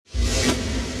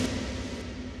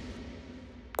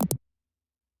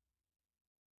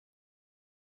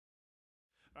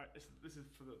Alright, this is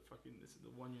for the fucking. This is the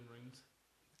onion rings.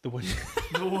 The one,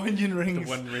 The onion rings. the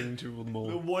one ring to them all.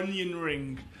 The onion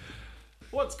ring.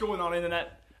 What's going on,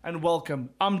 internet? And welcome.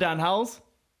 I'm Dan Howles,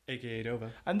 AKA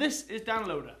Dover. and this is Dan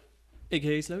Loder.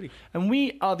 AKA Slowly. And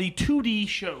we are the 2D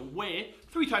Show, where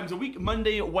 3 times a week,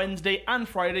 Monday, Wednesday, and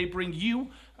Friday, bring you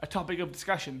a topic of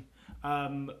discussion.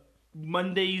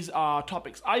 Mondays are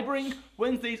topics I bring,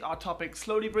 Wednesdays are topics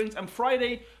Slowly brings, and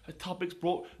Friday are topics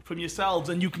brought from yourselves.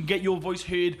 And you can get your voice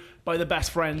heard by the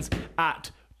best friends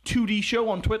at 2D Show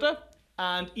on Twitter,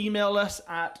 and email us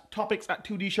at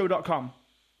topics@2dshow.com.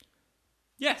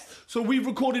 Yes. So we've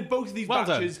recorded both of these Well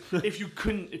batches. If you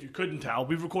couldn't tell,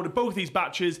 we've recorded both of these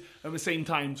batches at the same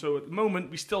time. So at the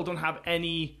moment, we still don't have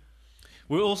any.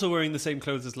 We're also wearing the same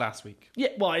clothes as last week. Yeah,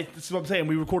 well, this is what I'm saying.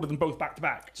 We recorded them both back to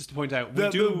back. Just to point out, we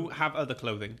do have other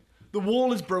clothing. The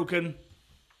wall is broken,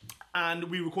 and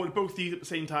we recorded both these at the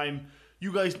same time.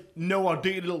 You guys know our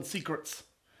dirty little secrets,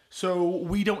 so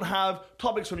we don't have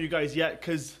topics from you guys yet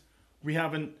because we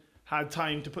haven't had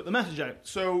time to put the message out.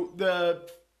 So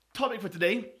the topic for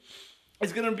today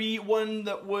is going to be one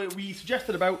that we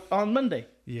suggested about on Monday.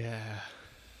 Yeah.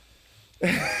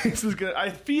 I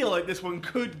feel like this one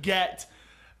could get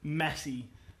messy.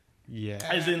 Yeah.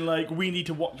 As in, like, we need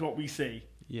to watch what we say.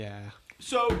 Yeah.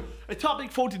 So, the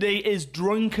topic for today is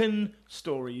drunken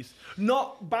stories.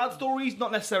 Not bad stories,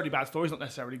 not necessarily bad stories, not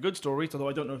necessarily good stories, although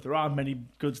I don't know if there are many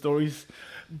good stories.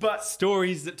 But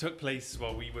Stories that took place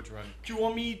while we were drunk. do you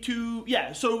want me to...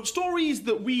 Yeah, so stories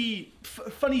that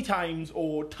funny times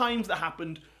or times that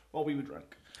happened while we were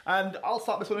drunk. And I'll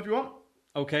start this one if you want.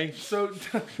 Okay. So,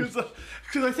 because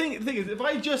I think the thing is, if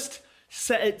I just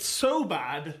set it so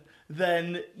bad,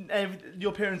 then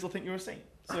your parents will think you're a saint.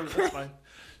 So that's fine.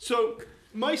 So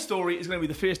my story is going to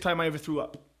be the first time I ever threw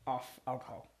up off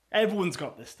alcohol. Everyone's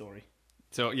got this story.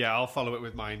 So, yeah, I'll follow it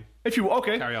with mine. If you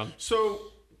okay, Carry on. So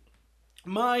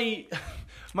my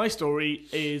story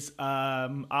is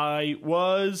I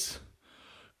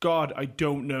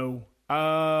don't know.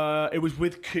 It was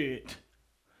with Kurt.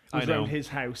 It was around his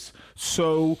house.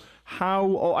 So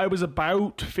I was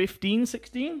about 15,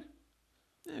 16?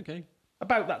 Okay.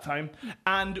 About that time.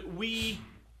 And we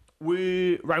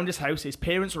were around his house. His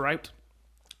parents were out.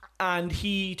 And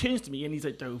he turns to me and he's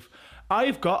like, Dove,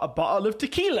 I've got a bottle of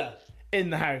tequila in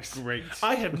the house. Great.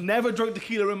 I have never drunk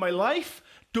tequila in my life.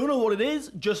 Don't know what it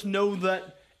is. Just know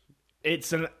that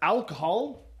it's an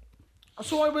alcohol.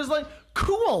 So I was like,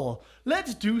 cool.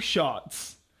 Let's do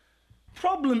shots.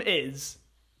 Problem is,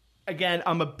 again,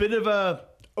 I'm a bit of a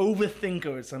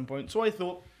overthinker at some point. So I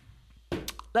thought,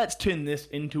 let's turn this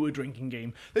into a drinking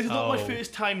game. This is not my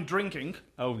first time drinking.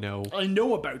 Oh, no. I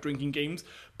know about drinking games,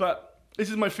 but this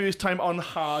is my first time on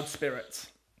hard spirits.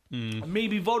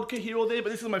 Maybe vodka here or there,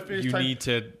 but this is my first time. You need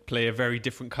to play a very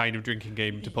different kind of drinking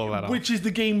game to pull that off. Which is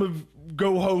the game of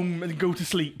go home and go to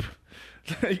sleep.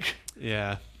 Like,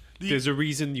 yeah. There's a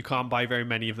reason you can't buy very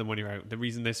many of them when you're out. The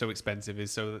reason they're so expensive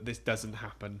is so that this doesn't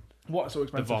happen. what's so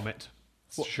expensive? The vomit.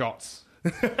 Shots.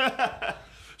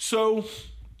 So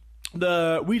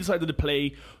we decided to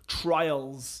play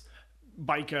Trials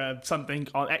Biker something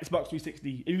on Xbox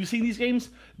 360. Have you seen these games?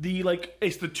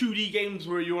 It's the 2D games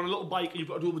where you're on a little bike and you've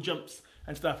got to do all the jumps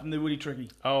and stuff, and they're really tricky.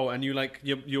 Oh, and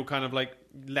you're kind of like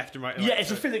left and right. Yeah,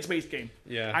 it's a physics-based game.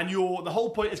 Yeah. And the whole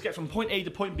point is to get from point A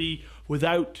to point B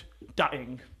without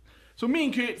dying. So me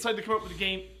and Kurt decided to come up with a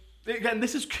game. Again,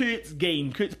 this is Kurt's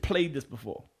game. Kurt's played this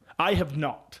before. I have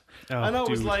not. And I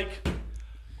was like,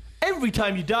 every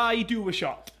time you die, do a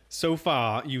shot. So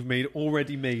far, you've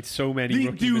already made so many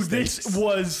rookie mistakes. This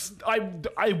was...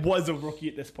 I was a rookie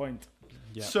at this point.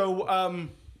 Yeah. So, I'm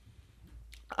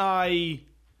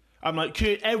like,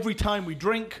 Kurt, every time we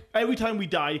drink, every time we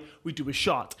die, we do a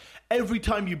shot. Every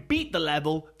time you beat the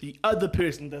level, the other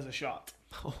person does a shot.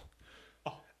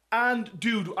 And,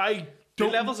 dude, The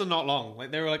levels are not long.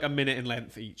 Like, they're like a minute in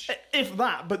length each. If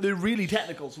that, but they're really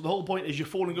technical. So the whole point is you're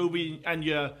falling over and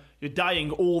you're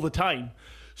dying all the time.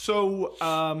 So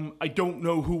I don't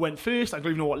know who went first. I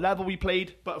don't even know what level we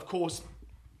played. But of course,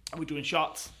 we're doing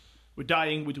shots. We're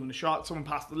dying. We're doing a shot. Someone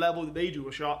passed the level. They do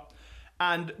a shot.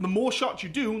 And the more shots you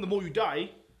do, the more you die,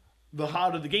 the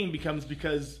harder the game becomes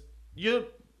because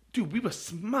dude, we were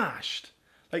smashed.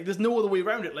 Like, there's no other way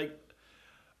around it. Like,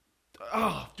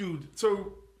 dude.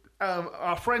 So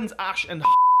our friends Ash and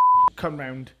come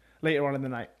round later on in the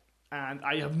night. And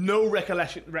I have no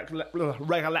recollection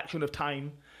of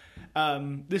time.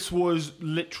 This was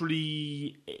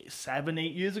literally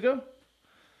 7-8 years ago.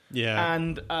 Yeah.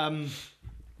 And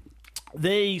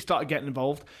they started getting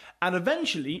involved. And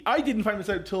eventually, I didn't find this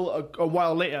out till a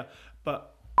while later,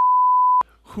 but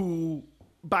who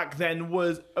back then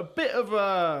was a bit of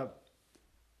a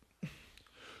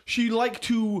she liked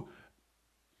to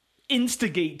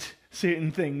instigate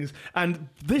certain things, and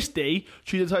this day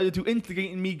she decided to instigate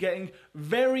in me getting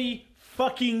very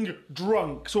fucking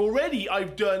drunk. So already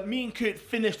me and Kurt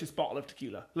finished this bottle of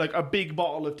tequila, like a big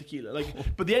bottle of tequila, like,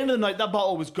 but at the end of the night that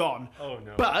bottle was gone. Oh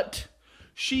no. But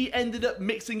she ended up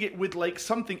mixing it with like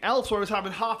something else, so I was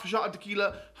having half a shot of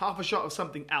tequila, half a shot of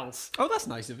something else. Oh, that's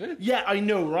nice of her. Yeah, I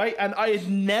know, right? And I had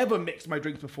never mixed my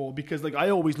drinks before, because like I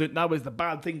always learned that was the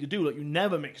bad thing to do. Like, you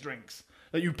never mix drinks.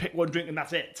 Like, you pick one drink and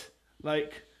that's it.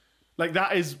 Like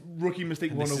that is rookie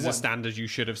mistake 101. This is a standard you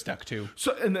should have stuck to.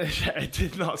 So, and it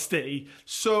did not stay.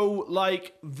 So,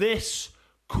 like, this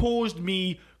caused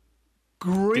me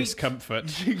great discomfort.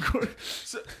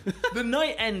 So, the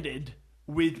night ended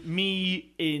with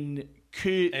me in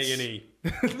Kurt's... A&E.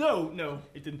 No,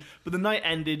 it didn't. But the night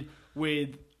ended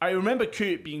with... I remember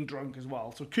Kurt being drunk as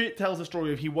well. So Kurt tells the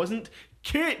story of he wasn't...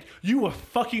 Kurt, you were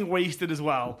fucking wasted as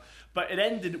well. But it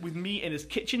ended with me in his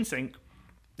kitchen sink.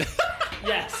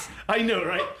 Yes, I know,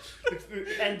 right?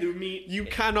 It ended with me... You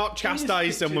cannot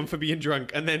chastise someone for being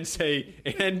drunk and then say,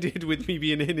 it ended with me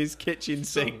being in his kitchen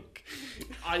sink.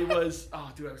 I was...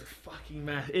 Oh, dude, I was a fucking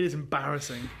mess. It is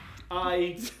embarrassing.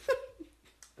 I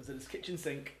was in his kitchen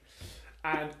sink,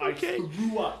 and I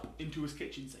threw up into his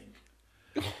kitchen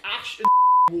sink. Ash and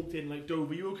walked in like,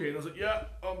 Dove, are you okay? And I was like, yeah,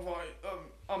 I'm fine.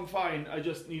 I'm fine. I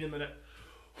just need a minute.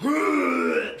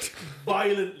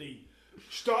 Violently.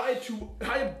 I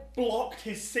had blocked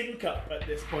his sink up at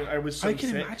this point. I was so sick. I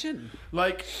can imagine.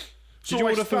 Like, did you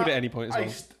order food at any point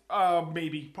as well?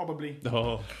 Maybe, probably.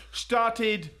 Oh.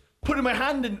 Started putting my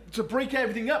hand in to break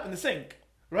everything up in the sink.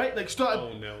 Right? Like,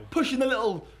 started pushing the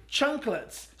little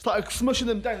chunklets. Started smushing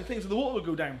them down the thing so the water would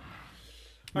go down.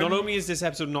 Not only is this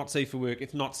episode not safe for work,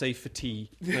 it's not safe for tea.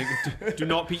 Like, do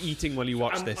not be eating while you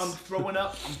watch this. I'm throwing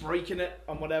up, I'm breaking it,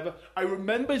 and whatever. I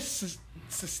remember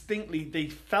distinctly they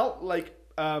felt like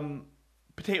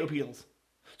potato peels.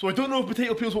 So I don't know if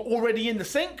potato peels were already in the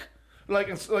sink,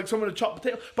 like someone had chopped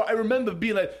potato, but I remember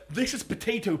being like, this is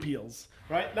potato peels,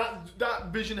 right?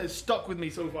 That vision has stuck with me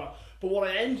so far. But what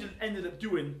I ended up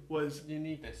doing was... You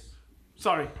need this.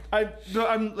 Sorry,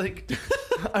 I'm like,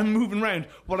 I'm moving around.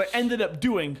 What I ended up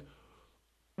doing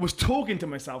was talking to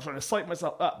myself, trying to psych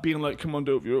myself up, being like, come on,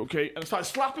 Dove, you're okay. And I started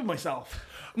slapping myself.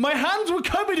 My hands were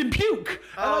covered in puke.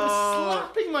 And I was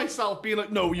slapping myself, being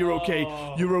like, no, you're okay.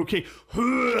 You're okay.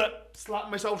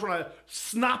 Slap myself, trying to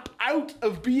snap out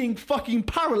of being fucking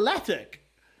paralytic.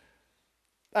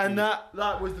 And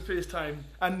that was the first time.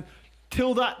 And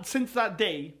since that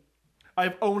day,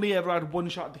 I've only ever had one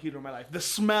shot of tequila in my life. The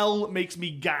smell makes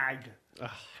me gag.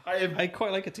 I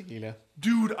quite like a tequila.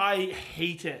 Dude, I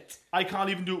hate it. I can't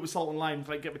even do it with salt and lime if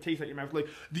I get my taste out your mouth. Like,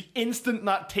 the instant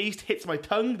that taste hits my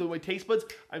tongue, my taste buds,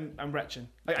 I'm retching.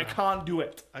 I can't do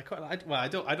it. I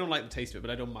don't like the taste of it,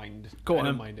 but I don't mind. Go on. I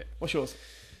don't mind it. What's yours?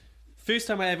 First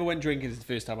time I ever went drinking is the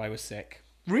first time I was sick.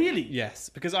 Really? Yes,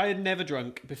 because I had never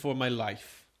drunk before in my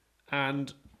life.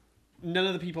 And... none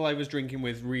of the people I was drinking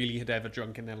with really had ever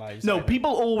drunk in their lives. No, people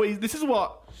always... This is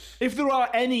what... If there are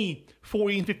any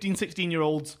 14, 15,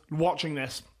 16-year-olds watching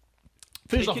this,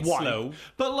 first off, why? Slow.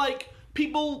 But, like,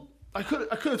 people... I could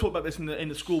have talked about this in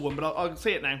the school one, but I'll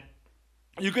say it now.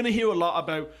 You're going to hear a lot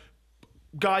about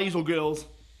guys or girls,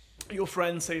 your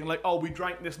friends saying, like, oh, we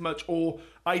drank this much, or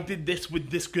I did this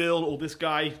with this girl or this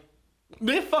guy.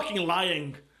 They're fucking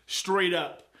lying. Straight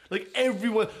up. Like,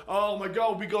 everyone, oh my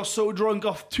god, we got so drunk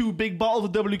off 2 big bottles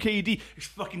of WKD. It's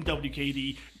fucking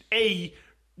WKD. A,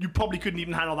 you probably couldn't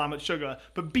even handle that much sugar.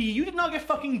 But B, you did not get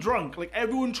fucking drunk. Like,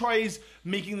 everyone tries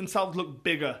making themselves look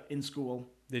bigger in school.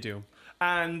 They do.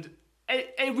 And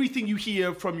everything you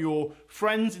hear from your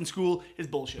friends in school is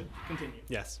bullshit. Continue.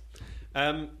 Yes.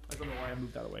 I don't know why I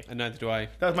moved that away. And neither do I.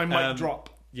 That was my mic drop.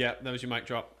 Yeah, that was your mic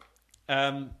drop.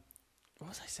 What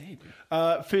was I saying?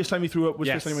 First time you threw up was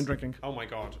first time you went drinking. Oh my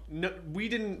god. No, we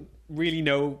didn't really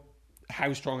know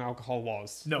how strong alcohol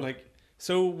was. No.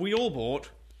 So we all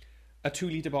bought a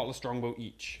 2-litre bottle of Strongbow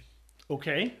each.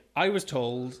 Okay. I was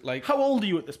told, how old are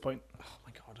you at this point? Oh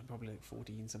my god, I'm probably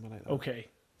 14, something like that. Okay.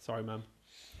 Sorry, Mum.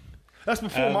 That's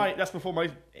before my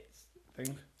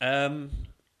thing. And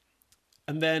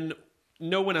then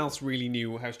no one else really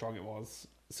knew how strong it was.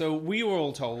 So we were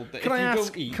all told that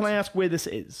don't eat... Can I ask where this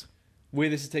is? Where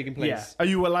this is taking place? Yeah. Are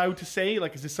you allowed to say,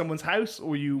 like, is this someone's house,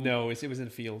 or you... No, it was in a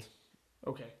field.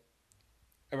 Okay.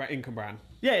 Right, in Cwmbran.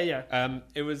 Yeah.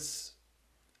 It was...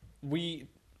 We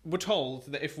were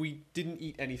told that if we didn't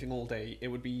eat anything all day, it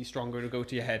would be stronger to go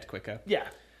to your head quicker. Yeah.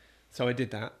 So I did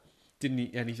that. Didn't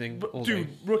eat anything all day. Dude,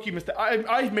 rookie mistake.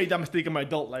 I've made that mistake in my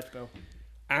adult life, though.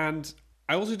 And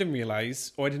I also didn't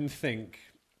realise, or I didn't think,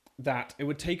 that it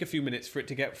would take a few minutes for it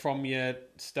to get from your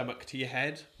stomach to your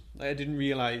head. Like, I didn't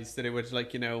realise that it would,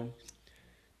 like,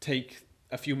 take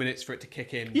a few minutes for it to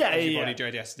kick in as your body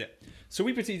digested it. So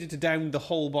we proceeded to down the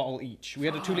whole bottle each. We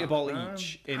had a 2-litre bottle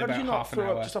each in about half an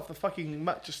hour. Just off the fucking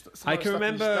I can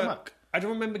remember. I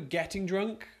don't remember getting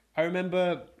drunk. I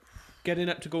remember getting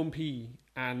up to go and pee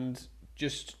and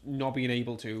just not being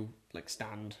able to like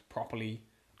stand properly.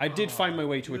 I did find my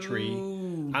way to a tree,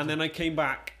 and then I came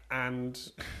back and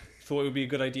thought it would be a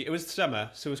good idea. It was summer,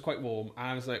 so it was quite warm, and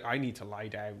I was like, I need to lie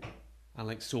down and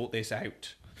like sort this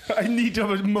out. I need to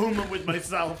have a moment with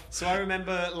myself. So I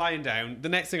remember lying down. The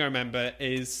next thing I remember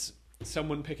is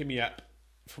someone picking me up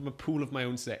from a pool of my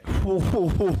own sick.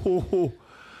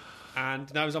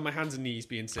 And I was on my hands and knees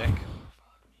being sick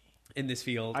in this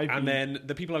field. And then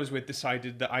the people I was with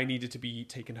decided that I needed to be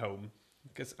taken home.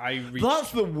 Because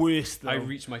that's the worst, though. I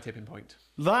reached my tipping point.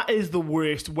 That is the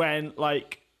worst when,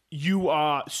 like, you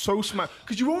are so smart,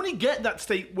 because you only get that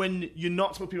state when you're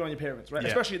not supposed to be around your parents, right? Yeah.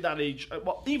 Especially at that age.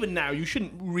 Well, even now, you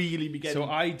shouldn't really be getting. So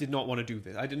I did not want to do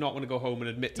this. I did not want to go home and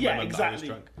admit to my mum that I was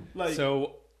drunk. Like,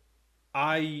 so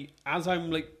I've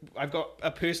got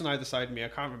a person either side of me. I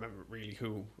can't remember really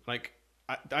who. Like,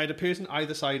 I had a person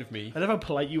either side of me. I love how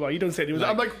polite you are. You don't say anything.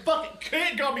 I'm like, fuck it,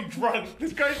 Kurt got me drunk.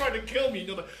 This guy's trying to kill me.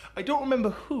 Like, I don't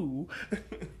remember who.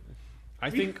 I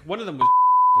think one of them was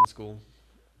from school.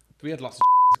 We had lots of.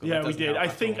 Yeah, we did. I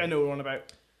think I know what we're on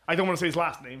about. I don't want to say his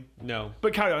last name. No.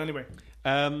 But carry on anyway.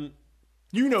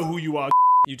 You know who you are.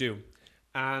 You do.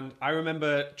 And I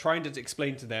remember trying to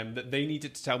explain to them that they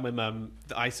needed to tell my mum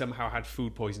that I somehow had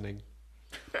food poisoning.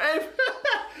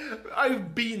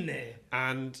 I've been there.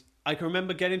 And I can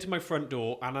remember getting to my front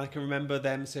door, and I can remember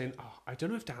them saying, oh, I don't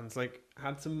know if Dan's like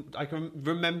had some. I can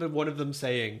remember one of them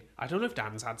saying, I don't know if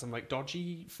Dan's had some like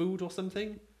dodgy food or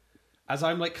something. As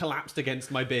I'm like collapsed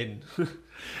against my bin.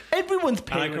 Everyone's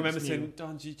parents. And I can remember saying,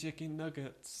 dodgy chicken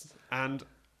nuggets. And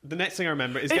the next thing I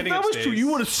remember is getting upstairs. If that was true, you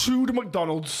would have sued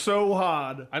McDonald's so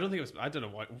hard. I don't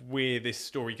know where this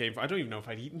story came from. I don't even know if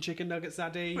I'd eaten chicken nuggets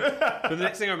that day. But the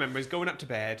next thing I remember is going up to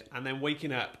bed and then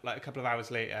waking up like a couple of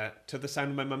hours later to the sound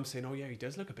of my mum saying, oh yeah, he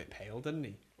does look a bit pale, doesn't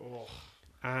he? Oh.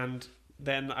 And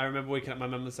then I remember waking up, my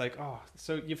mum was like, oh,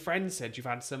 so your friend said you've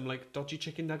had some like dodgy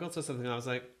chicken nuggets or something. And I was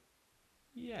like,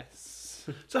 yes.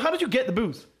 So how did you get the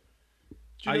booze?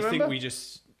 I think we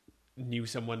just knew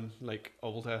someone like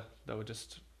older that would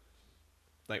just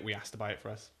like we asked to buy it for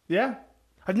us. Yeah,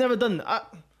 I've never done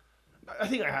that. I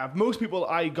think I have. Most people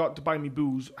I got to buy me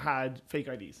booze had fake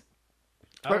IDs.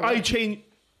 Oh, like, right. I changed.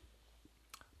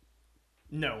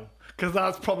 No, because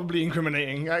that's probably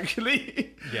incriminating.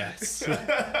 Actually, yes.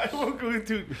 I won't go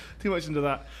too much into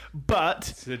that. But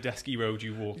it's the dusky road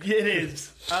you walk. It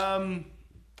is.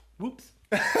 Whoops.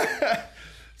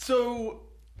 So,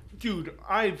 dude,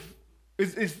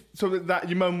 so that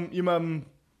your mum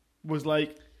was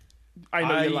like, I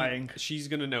know you're lying. She's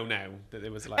gonna know now that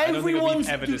it was a lie. I don't think we've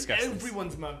ever discussed this.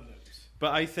 Everyone's mum knows.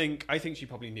 But I think she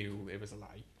probably knew it was a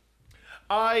lie.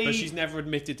 But she's never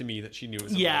admitted to me that she knew it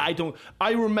was a lie. Yeah, I don't.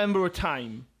 I remember a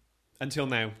time. Until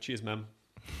now. Cheers, mum.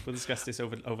 We'll discuss this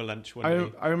over lunch.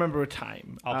 I remember a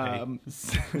time. I'll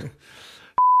pay.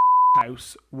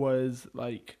 House was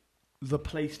like the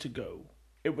place to go.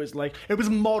 It was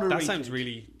moderated. That sounds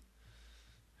really.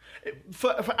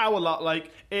 For our lot,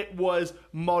 like, it was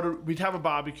moderate. We'd have a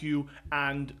barbecue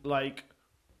and like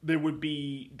there would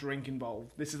be drink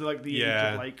involved. This is like the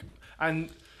age of like,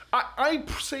 and I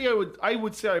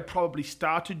would say I probably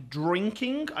started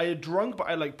drinking. I had drunk, but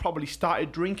I like probably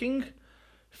started drinking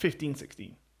 15,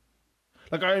 16.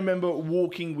 Like, I remember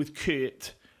walking with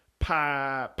Kurt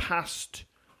past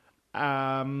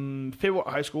Fairwater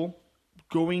High School,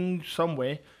 going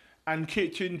somewhere, and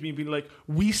Kurt turned to me and being like,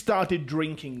 we started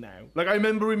drinking now. Like, I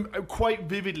remember him quite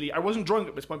vividly. I wasn't drunk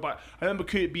at this point, but I remember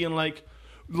Kurt being like,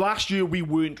 last year we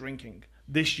weren't drinking.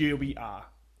 This year we are.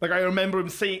 Like, I remember him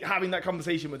having that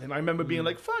conversation with him. I remember being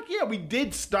like, fuck yeah, we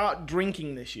did start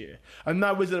drinking this year. And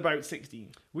that was at about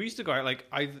 16. We used to go out, like,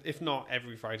 if not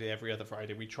every Friday, every other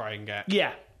Friday, we'd try and get...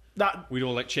 Yeah. We'd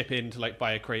all, like, chip in to, like,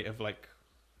 buy a crate of, like...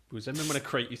 booze. I remember when a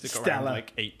crate used to go around,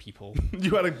 like, 8 people.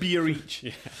 You had a beer each.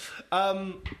 Yeah.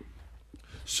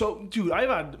 So, dude, I've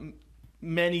had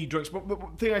many drinks. But the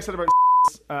thing I said about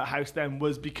house then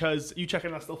was because... You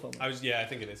checking that still filming? I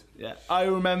think it is. Yeah. I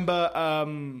remember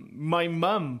my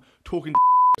mum talking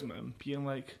to mum, being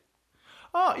like,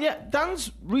 oh, yeah,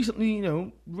 Dan's recently,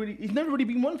 really... He's never really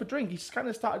been one for drink. He's kind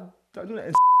of started doing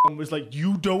it. And was like,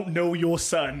 you don't know your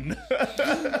son.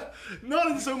 Not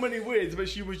in so many words, but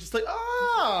she was just like,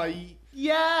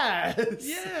 yes.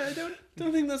 Yeah, I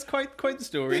don't think that's quite the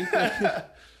story.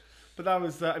 But that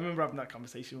was, I remember having that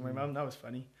conversation with my mum. That was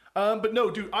funny. But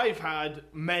no, dude, I've had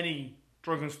many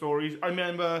drunken stories. I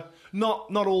remember not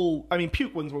all. I mean,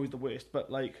 puke ones were always the worst,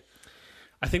 but like.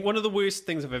 I think one of the worst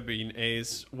things I've ever been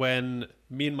is when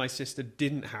me and my sister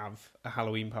didn't have a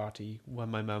Halloween party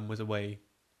when my mum was away.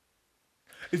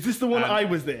 Is this the one I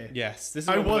was there? Yes, this is.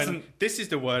 I wasn't. This is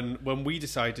the one when we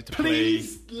decided to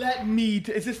Please let me.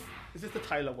 Is this the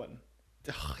Tyler one?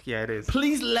 Yeah, it is.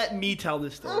 Please let me tell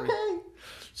this story. Okay.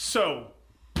 So,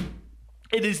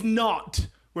 it is not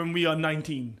when we are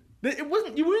 19. It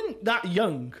wasn't. You weren't that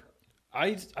young.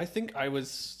 I think I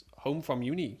was home from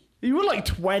uni. You were like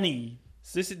 20.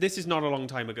 So this is not a long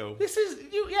time ago. This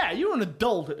is you. Yeah, you were an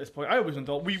adult at this point. I was an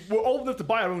adult. We were old enough to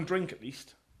buy our own drink at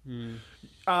least.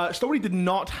 Story did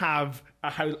not have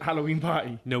a Halloween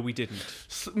party. No, we didn't.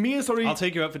 Me and Story. I'll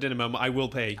take you out for dinner, Mum. I will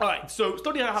pay. All right. So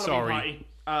Story had a Halloween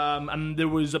party. And there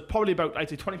was probably about, I'd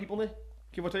say, 20 people there,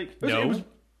 give or take.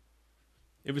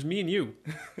 It was me and you.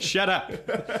 Shut up.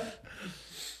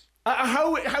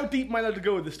 How deep am I allowed to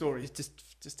go with the story?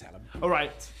 Just tell him. All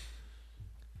right.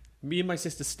 Me and my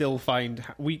sister still find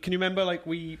can you remember like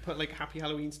we put like Happy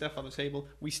Halloween stuff on the table?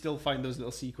 We still find those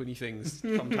little sequiny things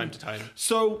from time to time.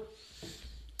 So,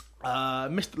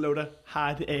 Mr. Loder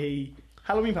had a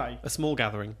Halloween party. A small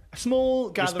gathering.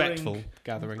 Respectful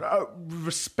gathering.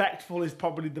 Respectful is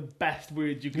probably the best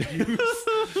word you could use.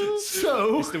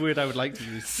 So it's the word I would like to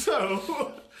use.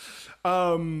 So,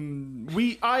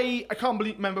 I can't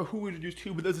remember who we introduced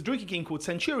who, but there's a drinking game called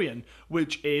Centurion,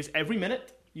 which is every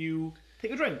minute you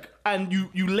take a drink and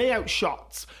you lay out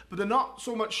shots, but they're not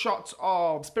so much shots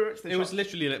of spirits. It was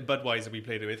literally like Budweiser we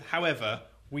played it with. However,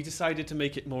 we decided to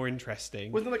make it more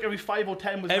interesting. Wasn't it like every 5 or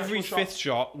 10 was every fifth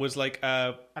shot was like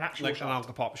an actual shot. an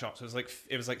alcopop shot. So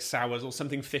it was like sours or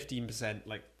something 15%.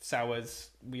 Like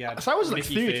sours, we had sours is like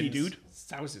Mickey 30, Fins. dude.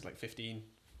 Sours is like 15.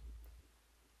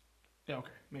 Yeah, okay,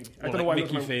 maybe. I don't know why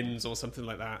Mickey Fins or something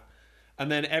like that.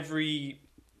 And then every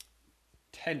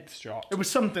 10th shot, it was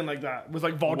something like that. It was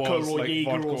like vodka or like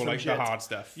Jaeger vodka or some like shit. the hard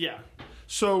stuff. Yeah.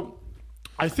 So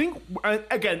I think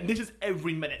again, this is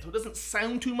every minute, so it doesn't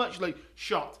sound too much like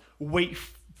shot. Wait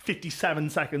 57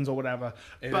 seconds or whatever.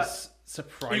 It was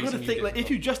surprisingly you got to think difficult. like if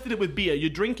you just did it with beer, you're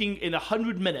drinking in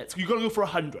 100 minutes. You got to go for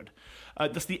 100.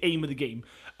 That's the aim of the game.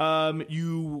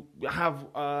 You have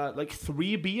like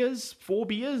 4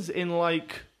 beers in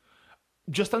like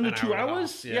just under 2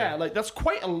 hours. Yeah, like that's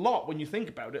quite a lot when you think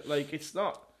about it. Like it's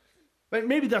not like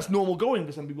maybe that's normal going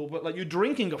for some people, but like you're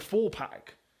drinking a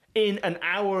 4-pack in an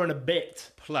hour and a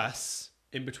bit. Plus,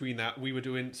 in between that, we were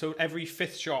doing so every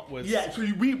 5th shot was So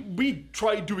we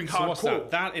tried doing hardcore. So what's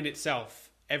that? That in itself,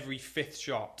 every 5th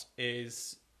shot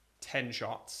is 10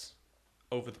 shots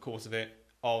over the course of it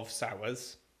of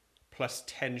sours. Plus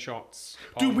 10 shots.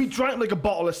 Dude, we drank like a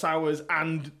bottle of sours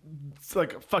and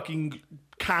like fucking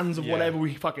cans of whatever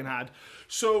we fucking had.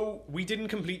 So we didn't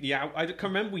complete the out. I can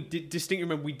remember distinctly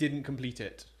remember we didn't complete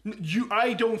it.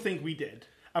 I don't think we did,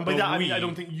 and by that I mean I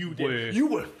don't think you did. You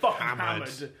were fucking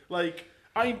hammered. Like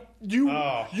you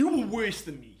were worse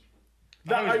than me.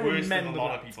 That I remember. A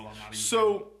lot of people on that.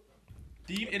 So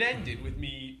it ended with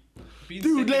me.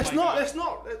 Dude, let's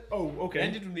not. Oh, okay. It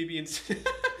ended with me being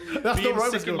That's being not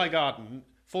right. sick in my garden,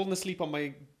 falling asleep on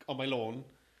my lawn,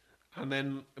 and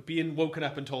then being woken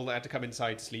up and told that I had to come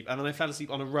inside to sleep, and then I fell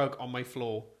asleep on a rug on my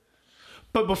floor.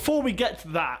 But before we get to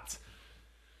that,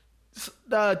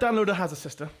 Dan Loder has a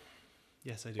sister.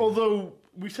 Yes, I do. Although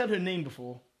we've said her name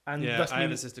before, and I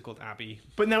have a sister called Abby.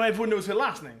 But now everyone knows her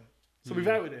last name, so we've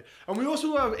outed it. And we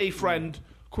also have a friend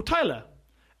called Tyler.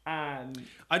 And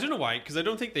I don't know why, because I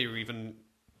don't think they were even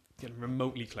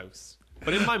remotely close.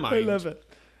 But in my mind, I love it.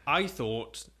 I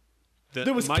thought that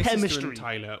there was my chemistry. sister and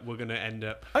Tyler were going to end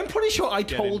up. I'm pretty sure I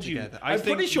told you. I'm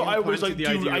pretty sure I was like,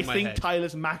 dude, I think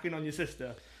Tyler's macking on your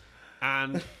sister.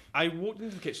 And I walked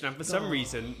into the kitchen, and for some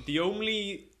reason, the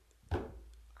only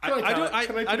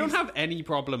I don't have any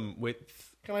problem with.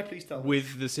 Can I please tell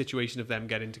with the situation of them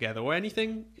getting together or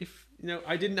anything? If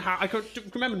I didn't have, I could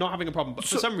remember not having a problem, but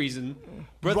for some reason,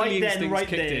 brotherly instincts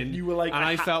kicked in, you were like, and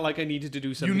I felt like I needed to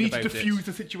do something. You need to diffuse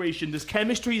the situation. There's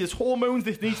chemistry, there's hormones.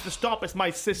 This needs to stop. It's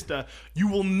my sister. You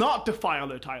will not defile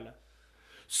her, Tyler.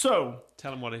 So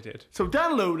tell him what I did. So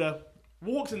Dan Loder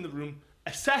walks in the room,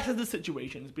 assesses the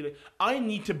situation, and be like, I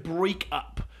need to break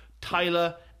up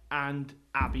Tyler and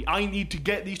Abby. I need to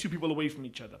get these two people away from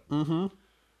each other. Mm-hmm.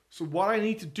 So what I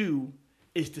need to do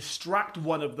is distract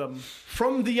one of them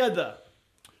from the other.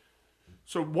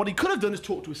 So what he could have done is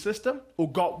talk to his sister,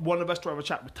 or got one of us to have a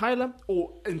chat with Tyler,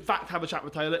 or in fact have a chat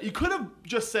with Tyler. He could have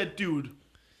just said, dude,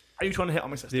 are you trying to hit on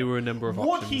my sister? There were a number of options.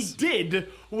 What he did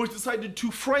was decided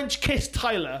to French kiss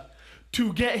Tyler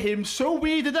to get him so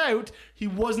weirded out, he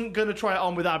wasn't going to try it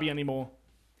on with Abby anymore.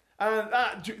 And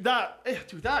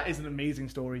that is an amazing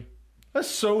story. That's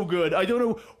so good. I don't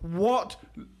know what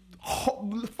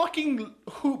fucking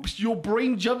hoops your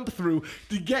brain jumped through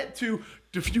to get to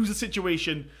diffuse a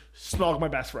situation, snog my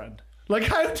best friend. Like,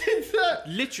 how did that?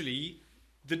 Literally,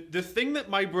 the thing that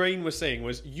my brain was saying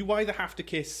was, you either have to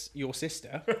kiss your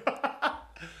sister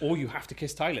or you have to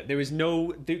kiss Tyler. There is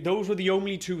no... Those were the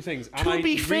only two things. And to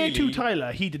be fair to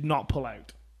Tyler, he did not pull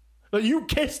out. Like, you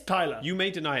kissed Tyler. You may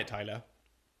deny it, Tyler.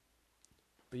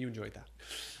 But you enjoyed that.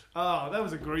 Oh, that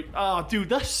was a great... Oh, dude,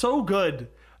 that's so good.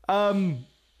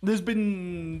 There's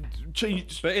been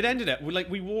changes. But it ended up...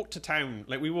 We walked to town.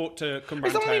 Like, we walked to come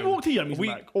round town. Is that when we walked to Yummy's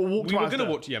back? Or we were going to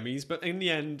walk to Yummy's, but in the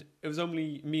end, it was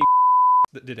only me and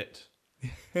that did it.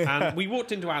 And we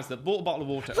walked into Asda, bought a bottle of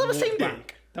water. Was that the same day?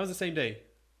 That was the same day.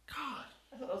 God,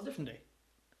 I thought that was a different day.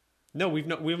 No, we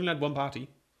only had one party.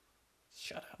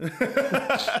 Shut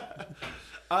up.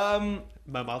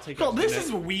 Mum, I'll take you out to this dinner.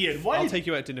 is weird. I'll take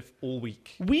you out to dinner all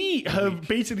week. We have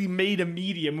basically made a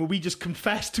medium where we just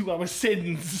confess to our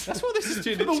sins. That's what this is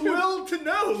doing. For the world to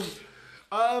know.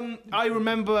 I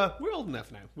remember... We're old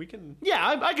enough now. We can...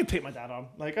 Yeah, I can take my dad on.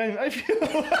 Like, I feel...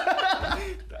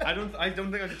 I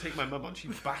don't think I could take my mum on.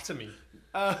 She'd batter me.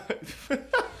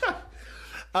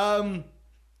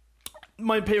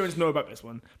 My parents know about this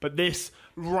one, but this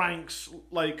ranks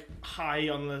like high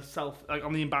on the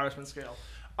on the embarrassment scale.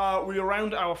 We were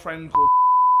around our friend called.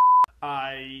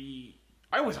 I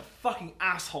was a fucking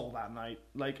asshole that night.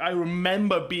 Like, I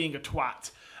remember being a twat.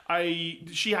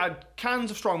 She had cans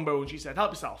of Strongbow and she said,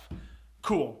 "Help yourself."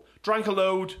 Cool. Drank a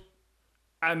load,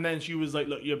 and then she was like,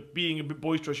 "Look, you're being a bit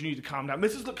boisterous. You need to calm down."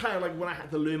 This is kind of like when I had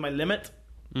to learn my limit.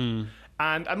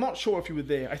 And I'm not sure if you were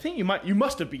there. I think you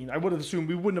must have been. I would have assumed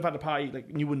we wouldn't have had a party, like,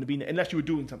 you wouldn't have been there unless you were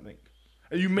doing something.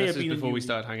 You may have been before we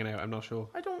started hanging out. I'm not sure.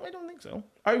 I don't think so.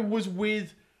 I was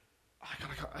with.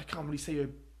 I can't really say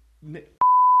a.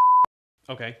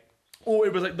 Okay. Or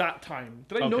it was like that time.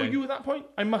 Did I know you at that point?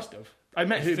 I must have. I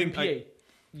met her in PA.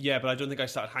 Yeah, but I don't think I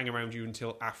started hanging around you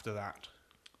until after that.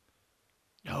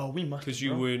 No, we must. Because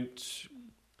you weren't.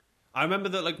 I remember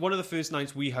that, like, one of the first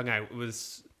nights we hung out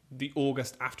was the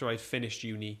August after I'd finished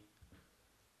uni,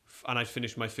 and I'd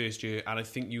finished my first year, and I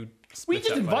think you. We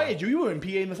just invited you. You were in PA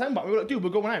in the sandbox. We were like, "Dude, we're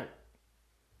going out,"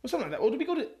 or something like that. Or did we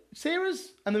go to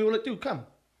Sarah's? And then we were like, "Dude, come."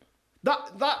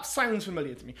 That sounds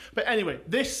familiar to me. But anyway,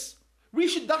 that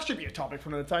should be a topic for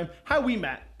another time. How we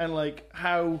met and like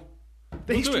how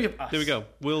the history of us. There we go.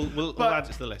 We'll add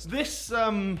it to the list.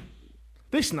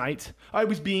 This night, I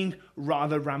was being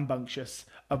rather rambunctious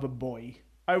of a boy.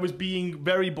 I was being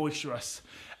very boisterous.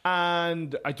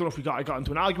 And I don't know if I got into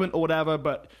an argument or whatever,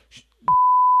 but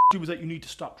she was like, "You need to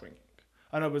stop drinking."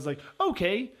 And I was like,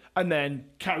 "Okay." And then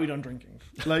carried on drinking.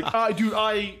 Like,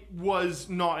 I was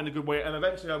not in a good way. And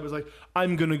eventually I was like,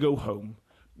 "I'm going to go home."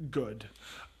 Good.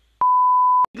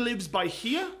 Lives by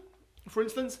here, for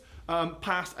instance,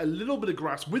 past a little bit of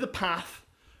grass with a path.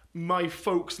 My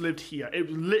folks lived here. It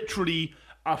was literally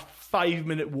a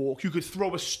 5-minute walk. You could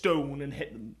throw a stone and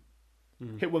hit them.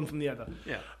 Hit one from the other.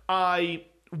 Yeah. I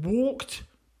walked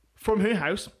from her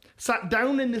house, sat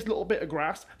down in this little bit of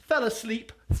grass, fell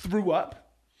asleep, threw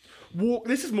up.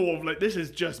 This is more of like, this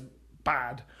is just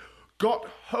bad. Got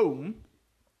home,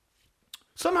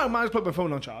 somehow managed to put my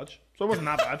phone on charge, so it wasn't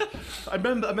that bad. I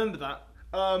remember that.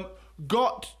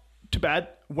 Got to bed,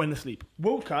 went to sleep,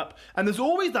 woke up, and there's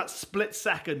always that split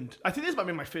second. I think this might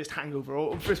be my first hangover,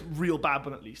 or first real bad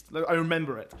one at least. Like, I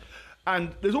remember it.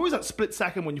 And there's always that split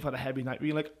second when you've had a heavy night where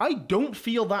you're like, I don't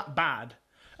feel that bad.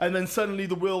 And then suddenly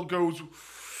the world goes,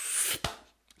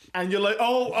 and you're like,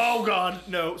 oh God,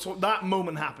 no. So that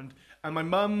moment happened. And my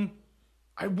mum,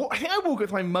 I think I woke up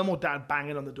with my mum or dad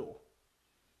banging on the door.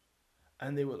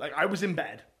 And they were like, I was in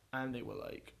bed. And they were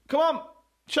like, "Come on,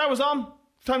 shower's on.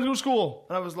 Time to go to school."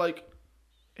 And I was like,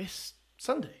 "It's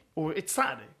Sunday. Or it's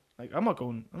Saturday. Like, I'm not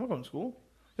going to school."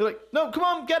 They're like, "No, come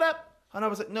on, get up." And I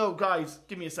was like, "No, guys,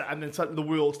 give me a sec." And then suddenly the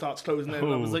world starts closing in.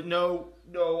 And I was like, no,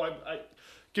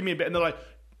 give me a bit. And they're like,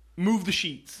 "Move the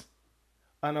sheets."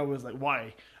 And I was like,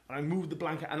 "Why?" And I moved the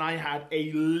blanket, and I had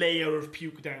a layer of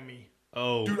puke down me.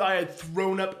 Oh. Dude, I had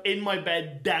thrown up in my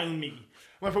bed down me.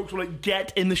 My folks were like,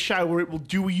 "Get in the shower, it will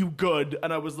do you good."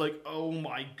 And I was like, "Oh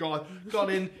my God." Got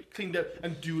in, cleaned up,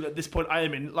 and dude, at this point, I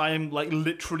am like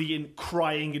literally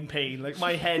crying in pain. Like,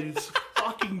 my head is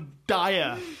fucking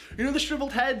dire. You know the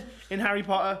shriveled head in Harry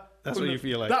Potter? That's what you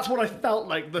feel like. That's what I felt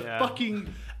like. And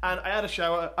I had a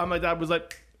shower, and my dad was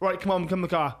like, "Right, come on, come in the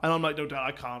car." And I'm like, "No, Dad,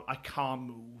 I can't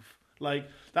move." Like,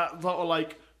 that sort of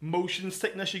like motion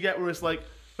sickness you get where it's like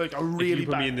a really if you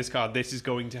put bad... me in this car, this is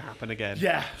going to happen again.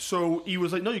 Yeah, so he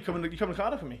was like, "No, you're coming to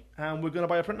Cardiff for me, and we're going to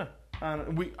buy a printer."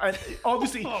 And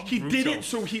obviously he did it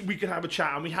so we could have a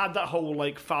chat, and we had that whole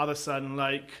like father-son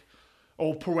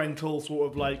or parental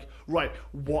sort of like, right,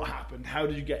 what happened? How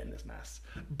did you get in this mess?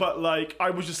 But like,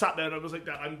 I was just sat there and I was like,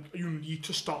 you need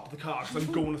to stop the car because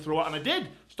I'm going to throw up. And I did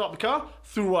stop the car,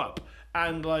 threw up.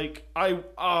 And like,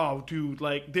 dude,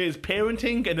 like there's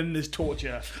parenting and then there's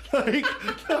torture. Like,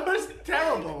 that was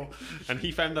terrible. And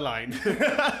he found the line.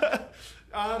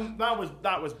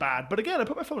 That was bad. But again, I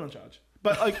put my phone on charge.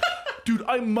 But like, dude,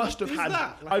 I must have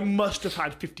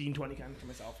had 15, 20 cans to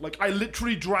myself. Like, I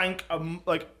literally drank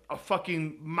a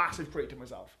fucking massive crate to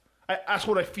myself. That's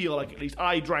what I feel like, at least.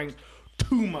 I drank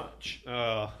too much.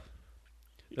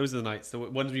 Those are the nights, the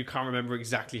ones where you can't remember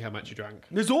exactly how much you drank.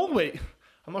 There's always...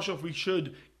 I'm not sure if we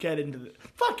should get into the...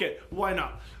 Fuck it, why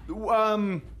not?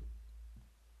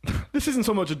 This isn't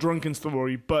so much a drunken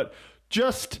story, but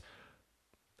just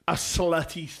a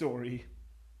slutty story.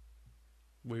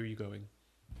 Where are you going?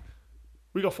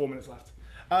 We got 4 minutes left.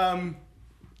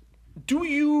 Do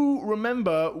you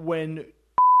remember when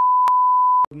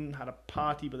had a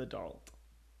party with a doll?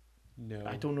 No.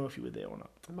 I don't know if you were there or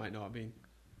not. I might not have been.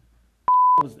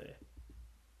 Was there?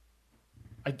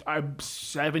 I'm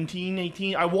 17,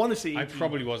 18. I want to say 18. I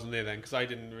probably wasn't there then because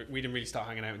we didn't really start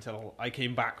hanging out until I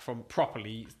came back from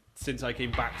properly since I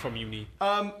came back from uni.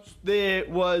 There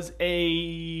was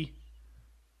a...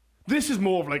 This is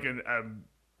more of like an...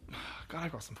 God,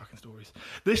 I've got some fucking stories.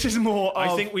 This is more of...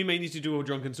 I think we may need to do a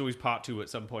Drunken Stories part 2 at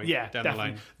some point down definitely. the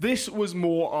line. This was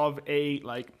more of a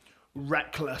like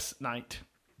reckless night.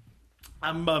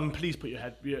 And please please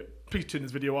turn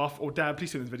this video off. Or Dad,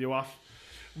 please turn this video off.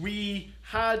 We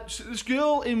had... This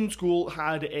girl in school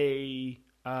had a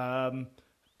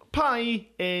pie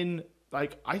in...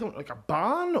 like a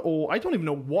barn, or I don't even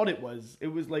know what it was. It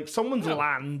was like someone's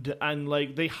land, and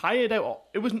like they hired out.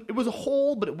 It was a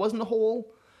hall, but it wasn't a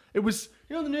hall. It was,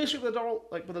 you know, the nursery with the doll,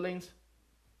 like with the lanes.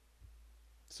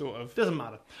 Sort of. Doesn't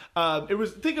matter.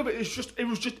 Think of it as it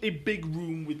was just a big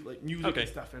room with like music and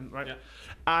stuff in, right? Yeah.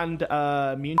 And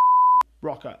me and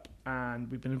rock up, and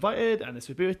we've been invited, and it's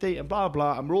her birthday, and blah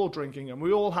blah, and we're all drinking, and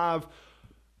we all have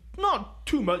not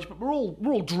too much, but we're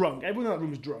all drunk. Everyone in that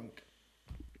room is drunk.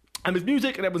 And there's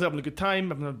music, and everyone's having a good time,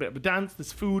 having a bit of a dance,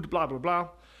 there's food, blah, blah, blah.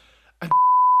 And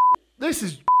this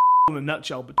is in a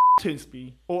nutshell, but turns to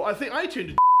me, or I think I turned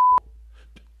to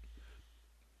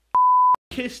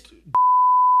kissed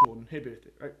on her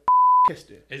birthday, right? Kissed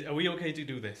her. Are we okay to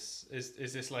do this? Is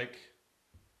this like...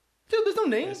 Dude, there's no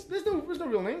names. There's no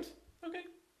real names. Okay.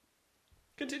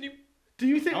 Continue. Do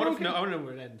you think I want to know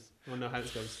where it ends. I want to know how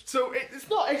this goes. So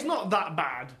it's not that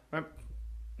bad, right?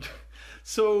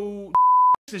 So...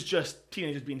 This is just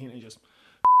teenagers being teenagers.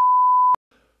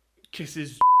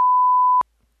 Kisses.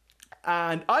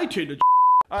 And I turned to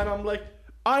and I'm like,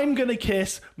 I'm going to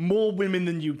kiss more women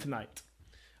than you tonight.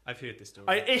 I've heard this story.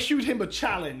 I issued him a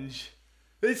challenge.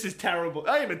 This is terrible.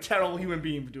 I am a terrible human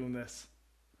being for doing this.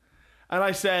 And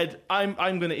I said, I'm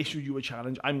going to issue you a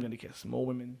challenge. I'm going to kiss more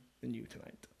women than you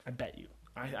tonight. I bet you.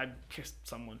 I kissed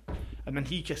someone. And then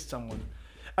he kissed someone.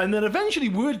 And then eventually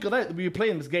word got out that we were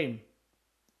playing this game.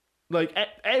 Like,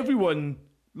 everyone,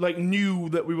 like, knew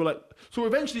that we were, like... So,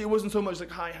 eventually, it wasn't so much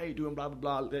like, hi, how you doing, blah, blah,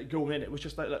 blah, like, going in. It was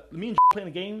just, like me and playing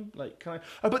a game. Like, can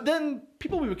I... but then,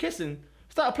 people we were kissing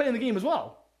started playing the game as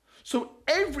well. So,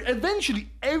 eventually,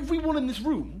 everyone in this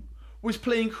room was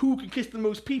playing who could kiss the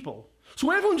most people. So,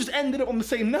 everyone just ended up on the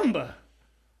same number.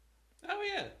 Oh,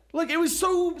 yeah. Like, it was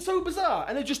so bizarre.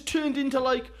 And it just turned into,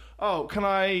 like, oh, can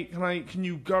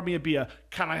you grab me a beer?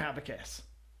 Can I have a kiss?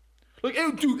 Like,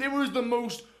 dude, it was the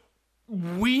most...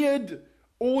 weird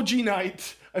orgy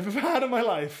night I've ever had in my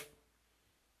life.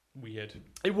 Weird.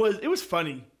 It was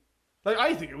funny. Like,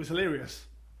 I think it was hilarious.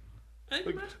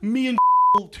 Like, me and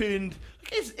turned...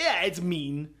 Like, it's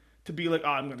mean to be like, oh,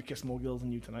 I'm going to kiss more girls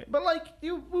than you tonight. But, like,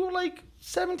 we were, like,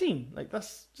 17. Like,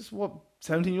 that's just what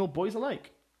 17-year-old boys are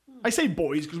like. I say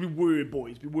boys because we were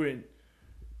boys.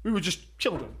 We were just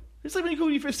children. It's like when you go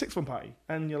to your first sixth form party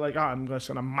and you're like, oh, I'm just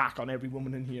going to mack on every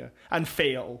woman in here and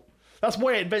fail. That's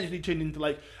why it eventually turned into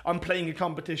like, I'm playing a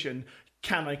competition.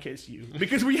 Can I kiss you?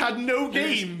 Because we had no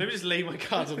game. Let me just lay my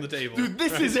cards on the table. Dude,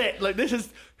 this is it. Like, this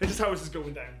is how this is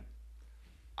going down.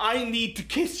 I need to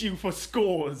kiss you for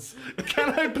scores. Can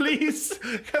I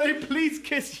please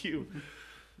kiss you?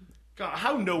 God,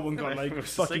 how no one got like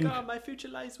fucking... Like, my future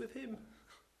lies with him.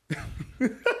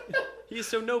 He is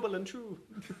so noble and true.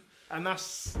 And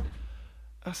that's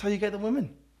how you get the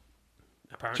women.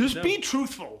 Apparently just be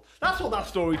truthful. That's what that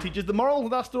story teaches. The moral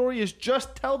of that story is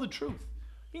just tell the truth.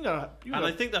 You gotta, and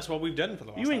I think that's what we've done for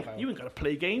the last half hour. You ain't got to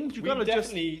play games. We've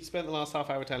definitely spent the last half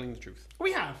hour telling the truth.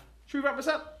 We have. Should we wrap this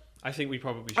up? I think we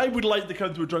probably should. I would like to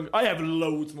come to a drunk. I have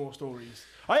loads more stories.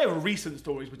 I have recent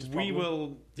stories, which is we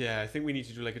will. Yeah, I think we need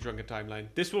to do like a drunken timeline.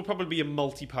 This will probably be a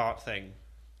multi-part thing.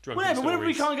 Whenever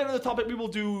we can't get to the topic, we will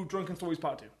do drunken stories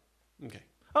part 2.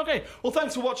 Okay. Well,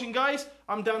 thanks for watching, guys.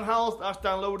 I'm Dan Howles. That's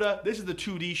Dan Loder. This is the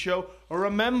 2D Show.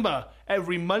 Remember,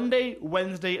 every Monday,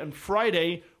 Wednesday, and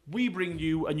Friday, we bring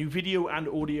you a new video and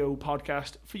audio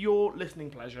podcast for your listening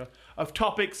pleasure of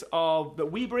topics that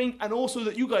we bring and also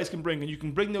that you guys can bring. And you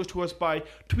can bring those to us by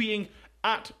tweeting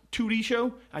at 2D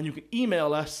Show, and you can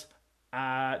email us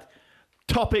at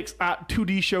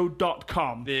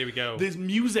topics@2dshow.com. There we go. There's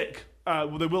music.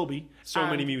 Well, there will be. So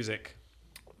many music.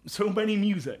 So many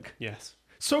music. Yes.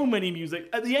 So many music.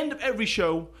 At the end of every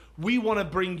show, we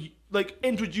want to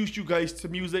introduce you guys to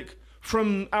music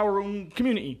from our own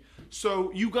community.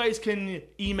 So you guys can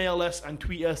email us and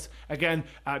tweet us again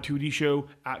at 2D Show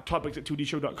at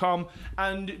topics@2dshow.com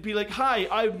and be like, hi,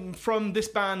 I'm from this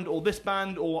band or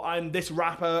I'm this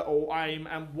rapper or I'm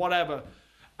whatever.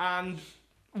 And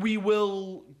we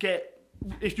will get,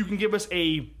 if you can give us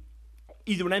either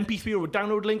an MP3 or a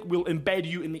download link, we'll embed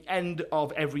you in the end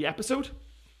of every episode.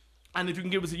 And if you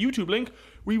can give us a YouTube link,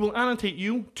 we will annotate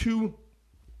you to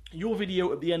your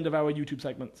video at the end of our YouTube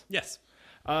segments. Yes.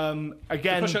 Again,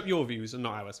 to push up your views and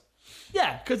not ours.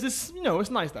 Yeah, because it's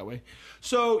nice that way.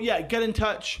 So yeah, get in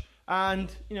touch and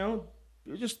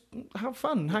just have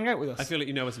fun, hang out with us. I feel like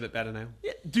you know us a bit better now.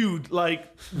 Yeah, dude,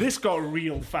 this got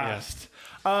real fast.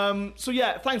 Yeah. So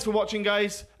yeah, thanks for watching,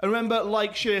 guys. And remember,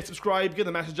 like, share, subscribe, get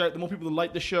the message out. The more people that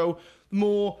like the show, the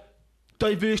more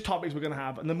diverse topics we're going to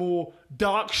have, and the more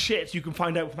dark shit you can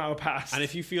find out from our past. And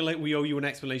if you feel like we owe you an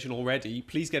explanation already,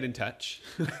 please get in touch.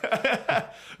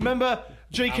 Remember,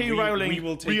 J.K. Rowling. We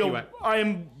will take you out. I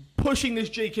am pushing this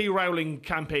J.K. Rowling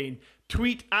campaign.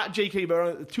 Tweet at J.K.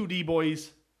 Rowling, the 2D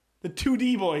boys. The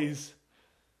 2D boys.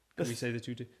 Can we say the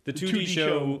 2D? The 2D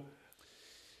show.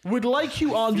 Would like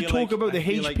you on to talk about the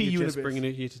HP like you're universe. Just bringing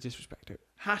it here to disrespect it.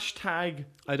 Hashtag.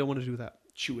 I don't want to do that.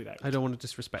 Chew it out. I don't want to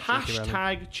disrespect.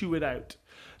 Hashtag chew it out.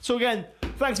 So again,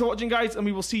 thanks for watching, guys, and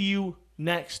we will see you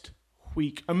next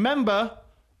week. And remember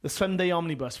the Sunday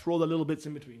omnibus for all the little bits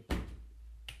in between.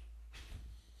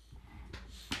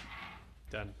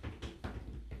 Done.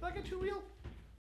 Did I get too real?